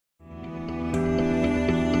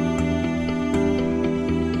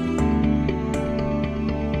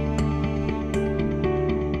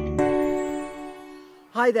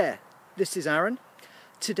Hi there, this is Aaron.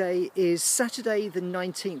 Today is Saturday the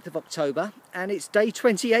 19th of October and it's day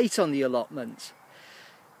 28 on the allotment.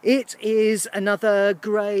 It is another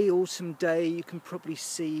grey autumn day. You can probably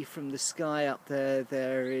see from the sky up there,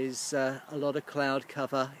 there is a lot of cloud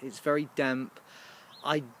cover. It's very damp.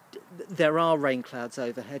 There are rain clouds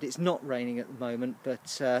overhead. It's not raining at the moment,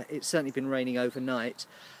 but it's certainly been raining overnight.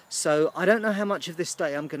 So I don't know how much of this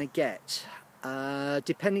day I'm going to get.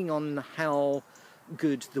 Depending on how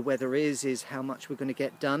good the weather is how much we're going to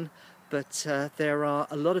get done. But there are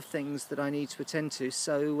a lot of things that I need to attend to.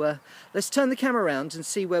 So let's turn the camera around and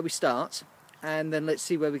see where we start, and then let's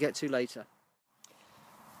see where we get to later.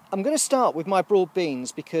 I'm going to start with my broad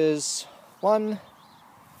beans because 1,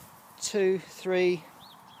 2, 3,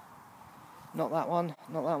 not that one,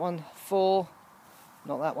 not that one, 4,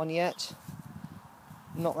 not that one yet,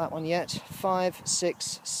 not that one yet, 5,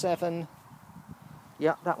 6, 7,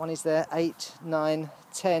 yeah, that one is there, 8, 9,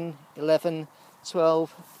 10, 11,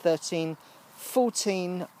 12, 13,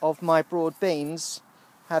 14 of my broad beans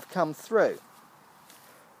have come through,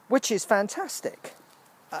 which is fantastic.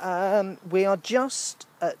 We are just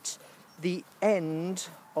at the end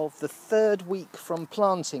of the 3rd week from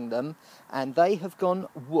planting them and they have gone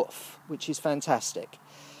woof, which is fantastic.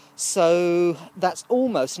 So that's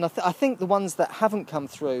almost, and I think the ones that haven't come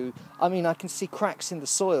through, I mean, I can see cracks in the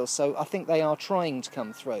soil, so I think they are trying to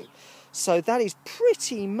come through. So that is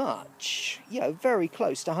pretty much, you know, very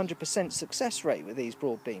close to 100% success rate with these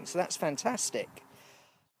broad beans. So that's fantastic.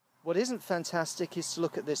 What isn't fantastic is to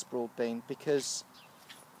look at this broad bean because,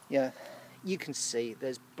 yeah, you can see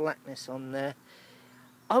there's blackness on there.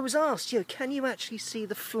 I was asked, you know, can you actually see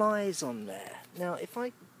the flies on there? Now, if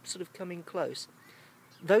I sort of come in close,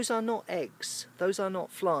 those are not eggs, those are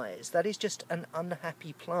not flies. That is just an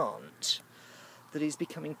unhappy plant that is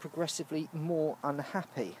becoming progressively more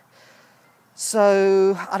unhappy.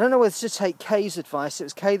 So I don't know whether to take Kay's advice. It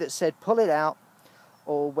was Kay that said pull it out,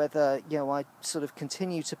 or whether, you know, I sort of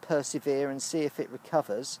continue to persevere and see if it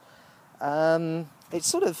recovers. It's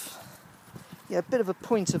sort of, yeah, a bit of a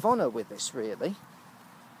point of honour with this, really,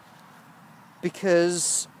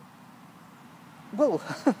 because, well,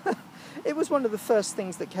 it was one of the first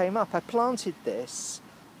things that came up. I planted this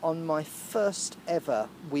on my first ever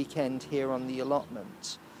weekend here on the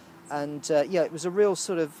allotment. And yeah, it was a real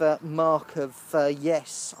sort of mark of,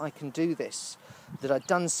 yes, I can do this. That I'd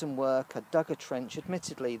done some work, I'd dug a trench.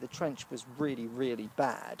 Admittedly, the trench was really, really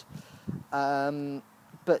bad.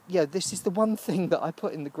 But yeah, this is the one thing that I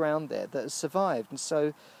put in the ground there that has survived. And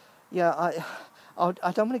so, yeah,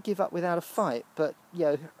 I don't want to give up without a fight, but, you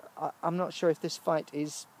know, I'm not sure if this fight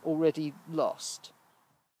is already lost.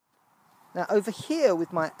 Now, over here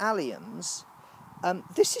with my alliums,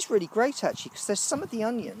 this is really great actually, because there's some of the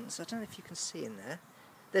onions, I don't know if you can see in there,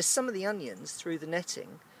 there's some of the onions through the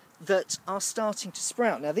netting that are starting to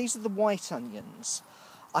sprout. Now, these are the white onions.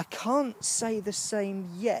 I can't say the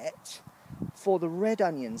same yet for the red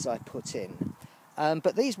onions I put in.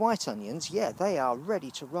 But these white onions, yeah, they are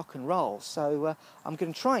ready to rock and roll. So I'm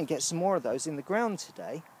going to try and get some more of those in the ground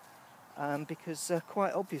today. Because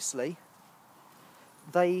quite obviously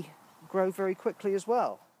they grow very quickly as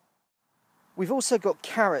well. We've also got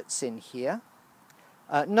carrots in here.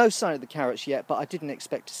 No sign of the carrots yet, but I didn't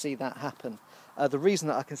expect to see that happen. The reason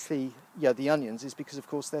that I can see, yeah, the onions is because, of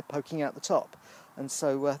course, they're poking out the top. And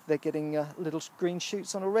so they're getting little green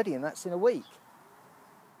shoots on already, and that's in a week.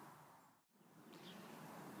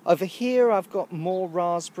 Over here I've got more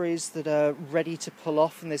raspberries that are ready to pull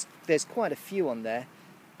off, and there's quite a few on there.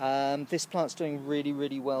 This plant's doing really,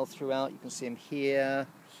 really well throughout. You can see them here,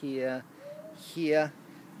 here, here.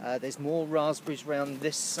 There's more raspberries around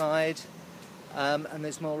this side, and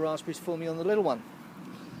there's more raspberries for me on the little one.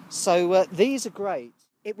 So these are great.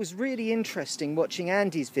 It was really interesting watching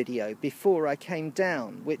Andy's video before I came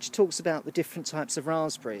down, which talks about the different types of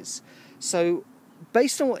raspberries. So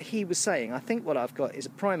based on what he was saying, I think what I've got is a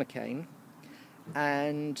primer cane,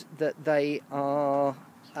 and that they are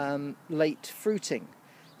late fruiting.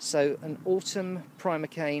 So an autumn primer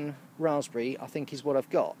cane raspberry, I think, is what I've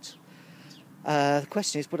got. The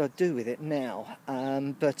question is what I do with it now.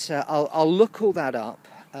 But I'll look all that up.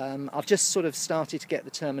 I've just sort of started to get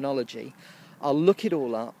the terminology. I'll look it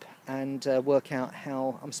all up and work out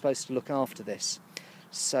how I'm supposed to look after this.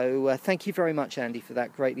 So thank you very much, Andy, for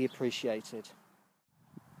that. Greatly appreciated.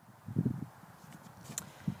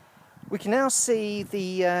 We can now see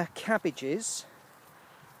the cabbages,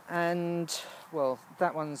 and, well,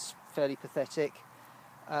 that one's fairly pathetic.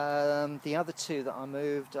 The other two that I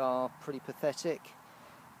moved are pretty pathetic.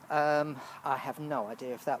 I have no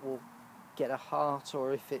idea if that will get a heart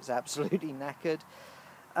or if it's absolutely knackered.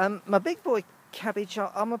 My big boy cabbage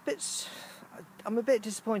I'm a bit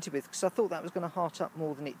disappointed with, because I thought that was going to heart up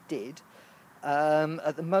more than it did.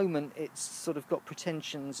 At the moment it's sort of got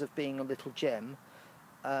pretensions of being a little gem,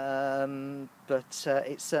 but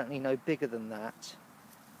it's certainly no bigger than that.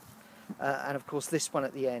 And of course this one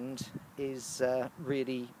at the end is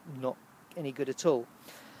really not any good at all.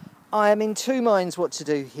 I am in two minds what to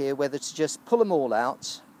do here, whether to just pull them all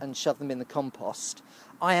out and shove them in the compost.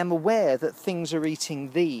 I am aware that things are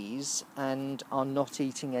eating these and are not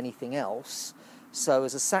eating anything else, so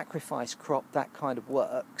as a sacrifice crop that kind of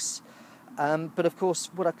works. But of course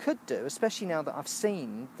what I could do, especially now that I've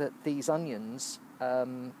seen that these onions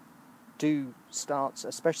do start,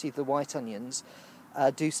 especially the white onions,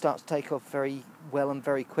 do start to take off very well and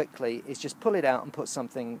very quickly, is just pull it out and put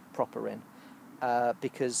something proper in.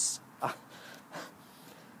 Because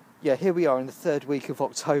yeah, here we are in the third week of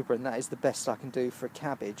October, and that is the best I can do for a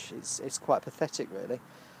cabbage. It's quite pathetic, really.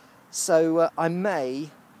 So I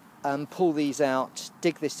may pull these out,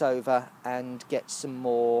 dig this over, and get some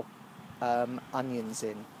more onions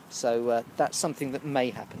in. So that's something that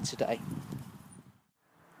may happen today.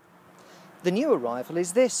 The new arrival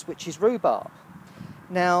is this, which is rhubarb.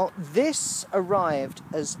 Now, this arrived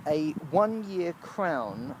as a 1-year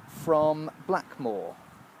crown from Blackmore.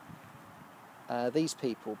 These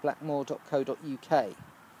people, blackmore.co.uk.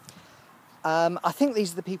 I think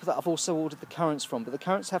these are the people that I've also ordered the currants from, but the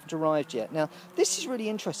currants haven't arrived yet. Now, this is really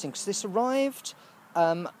interesting, because this arrived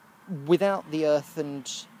without the earth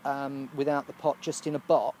and without the pot, just in a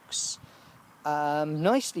box.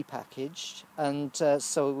 Nicely packaged, and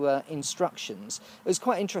so instructions. It was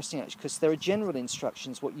quite interesting actually, because there are general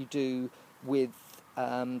instructions what you do with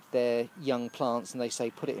their young plants, and they say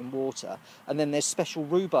put it in water, and then there's special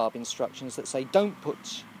rhubarb instructions that say don't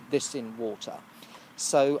put this in water.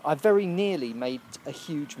 So I very nearly made a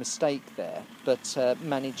huge mistake there, but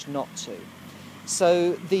managed not to.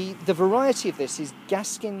 So the variety of this is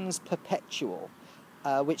Gaskin's Perpetual,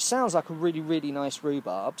 which sounds like a really, really nice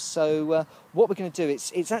rhubarb. So what we're going to do,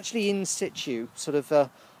 it's actually in situ, sort of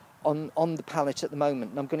on the pallet at the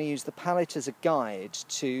moment, and I'm going to use the pallet as a guide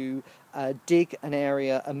to dig an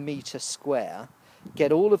area 1 metre square,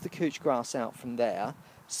 get all of the couch grass out from there,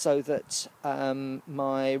 so that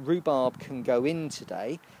my rhubarb can go in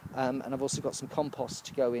today, and I've also got some compost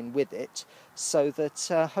to go in with it, so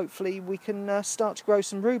that hopefully we can start to grow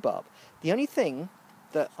some rhubarb. The only thing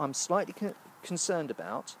that I'm slightly concerned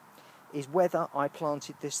about is whether I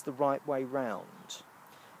planted this the right way round,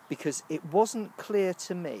 because it wasn't clear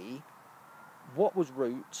to me what was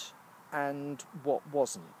root and what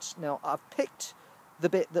wasn't. Now, I've picked the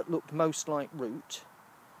bit that looked most like root,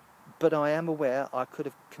 but I am aware I could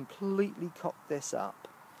have completely cocked this up.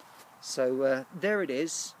 So there it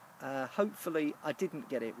is. Hopefully I didn't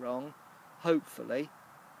get it wrong. Hopefully.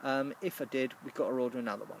 If I did, we've got to order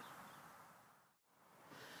another one.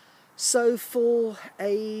 So for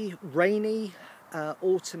a rainy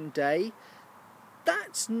autumn day,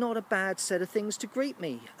 that's not a bad set of things to greet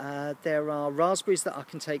me. There are raspberries that I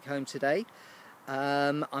can take home today.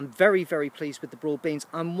 I'm very, very pleased with the broad beans.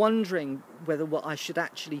 I'm wondering whether what I should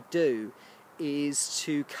actually do is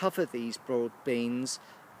to cover these broad beans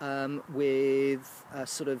with a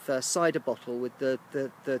sort of cider bottle with the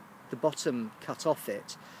bottom cut off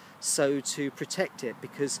it, so to protect it,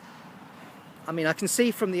 because I mean, I can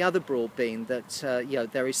see from the other broad bean that you know,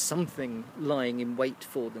 there is something lying in wait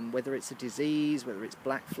for them, whether it's a disease, whether it's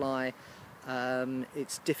black fly.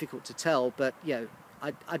 It's difficult to tell, but you know,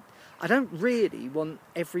 I don't really want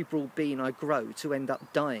every broad bean I grow to end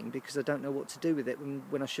up dying, because I don't know what to do with it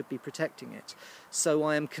when I should be protecting it. So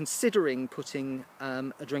I am considering putting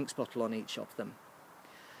a drinks bottle on each of them.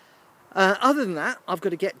 Other than that, I've got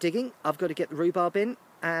to get digging, I've got to get the rhubarb in,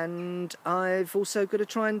 and I've also got to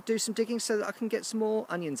try and do some digging so that I can get some more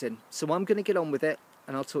onions in. So I'm going to get on with it,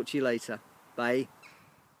 and I'll talk to you later. Bye.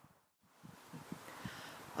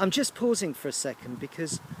 I'm just pausing for a second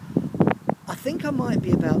because I think I might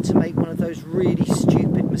be about to make one of those really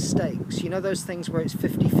stupid mistakes. You know, those things where it's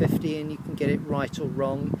 50-50 and you can get it right or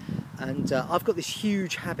wrong. And I've got this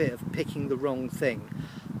huge habit of picking the wrong thing.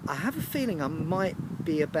 I have a feeling I might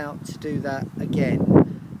be about to do that again.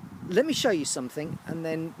 Let me show you something, and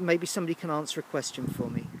then maybe somebody can answer a question for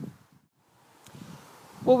me.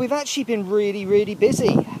 Well, we've actually been really, really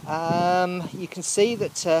busy. You can see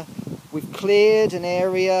that we've cleared an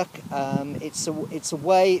area. It's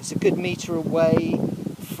a good metre away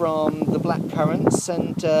from the black currants,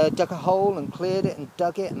 and dug a hole and cleared it and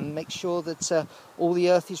dug it and make sure that all the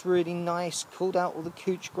earth is really nice, pulled out all the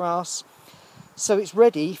couch grass. So it's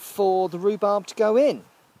ready for the rhubarb to go in.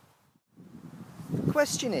 The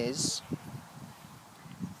question is,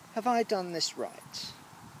 Have I done this right?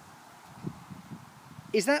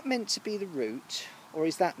 Is that meant to be the root, or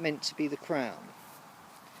is that meant to be the crown?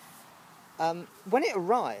 When it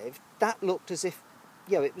arrived, that looked as if,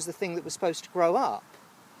 it was the thing that was supposed to grow up.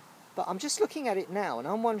 But I'm just looking at it now, and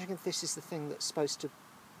I'm wondering if this is the thing that's supposed to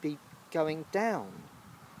be going down.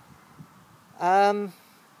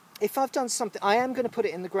 If I've done something, I am going to put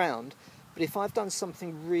it in the ground, but if I've done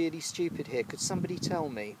something really stupid here, could somebody tell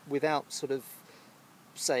me without sort of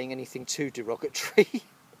saying anything too derogatory?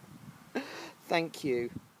 Thank you.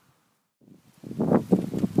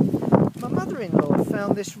 My mother-in-law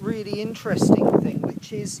found this really interesting thing,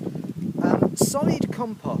 which is solid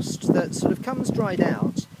compost that sort of comes dried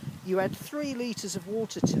out. You add 3 litres of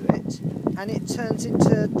water to it and it turns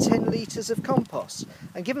into 10 litres of compost.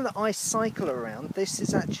 And given that I cycle around, this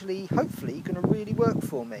is actually hopefully going to really work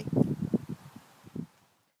for me.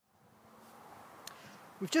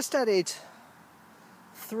 We've just added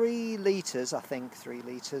 3 litres, I think 3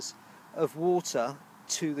 litres of water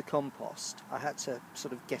to the compost. I had to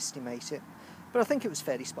sort of guesstimate it, but I think it was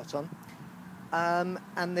fairly spot on.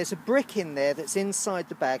 And there's a brick in there that's inside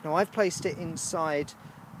the bag. Now I've placed it inside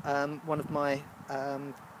one of my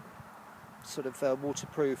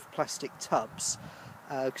waterproof plastic tubs,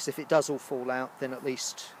 because if it does all fall out, then at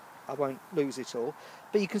least I won't lose it all.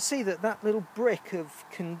 But you can see that that little brick of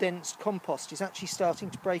condensed compost is actually starting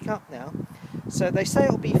to break up now. So they say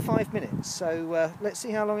it'll be 5 minutes, so let's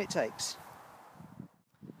see how long it takes.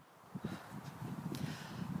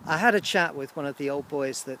 I had a chat with one of the old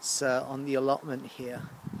boys that's on the allotment here,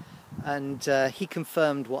 and he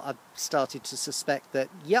confirmed what I've started to suspect, that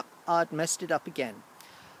yep, I'd messed it up again.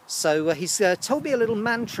 So he's told me a little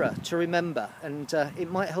mantra to remember, and it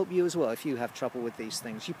might help you as well if you have trouble with these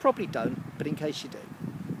things. You probably don't, but in case you do.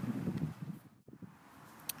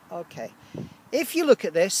 Okay, if you look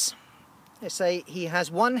at this, they say he has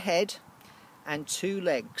 1 head and 2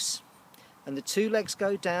 legs, and the 2 legs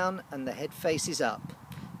go down and the head faces up,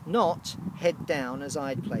 not head down as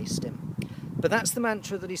I'd placed him. But that's the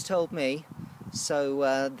mantra that he's told me,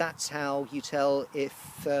 so that's how you tell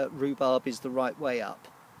if rhubarb is the right way up.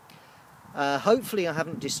 Hopefully I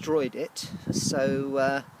haven't destroyed it,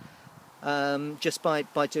 so just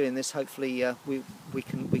by doing this, hopefully we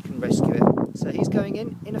can rescue it. So he's going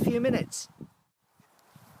in a few minutes.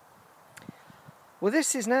 Well,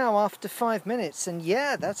 this is now after 5 minutes, and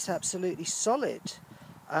yeah, that's absolutely solid.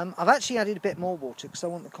 I've actually added a bit more water because I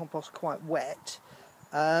want the compost quite wet,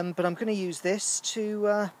 but I'm going to use this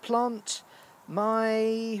to plant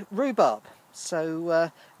my rhubarb.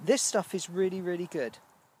 So this stuff is really, really good.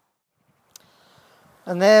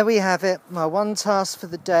 And there we have it. My one task for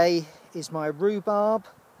the day is my rhubarb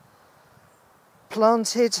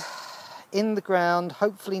planted in the ground,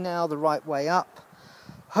 hopefully now the right way up,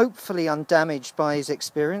 hopefully undamaged by his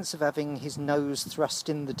experience of having his nose thrust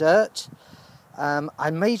in the dirt. I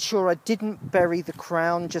made sure I didn't bury the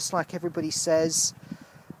crown, just like everybody says.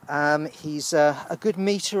 He's a good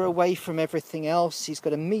metre away from everything else. He's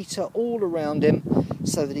got a metre all around him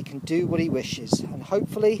so that he can do what he wishes. And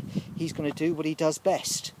hopefully he's going to do what he does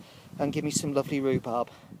best and give me some lovely rhubarb.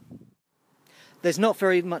 There's not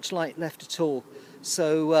very much light left at all,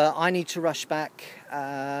 so I need to rush back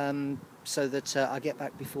so that I get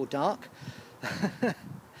back before dark.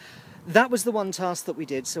 That was the one task that we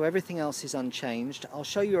did, so everything else is unchanged. I'll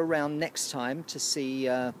show you around next time to see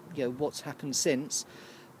what's happened since.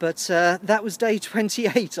 But that was day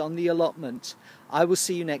 28 on the allotment. I will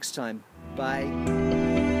see you next time. Bye.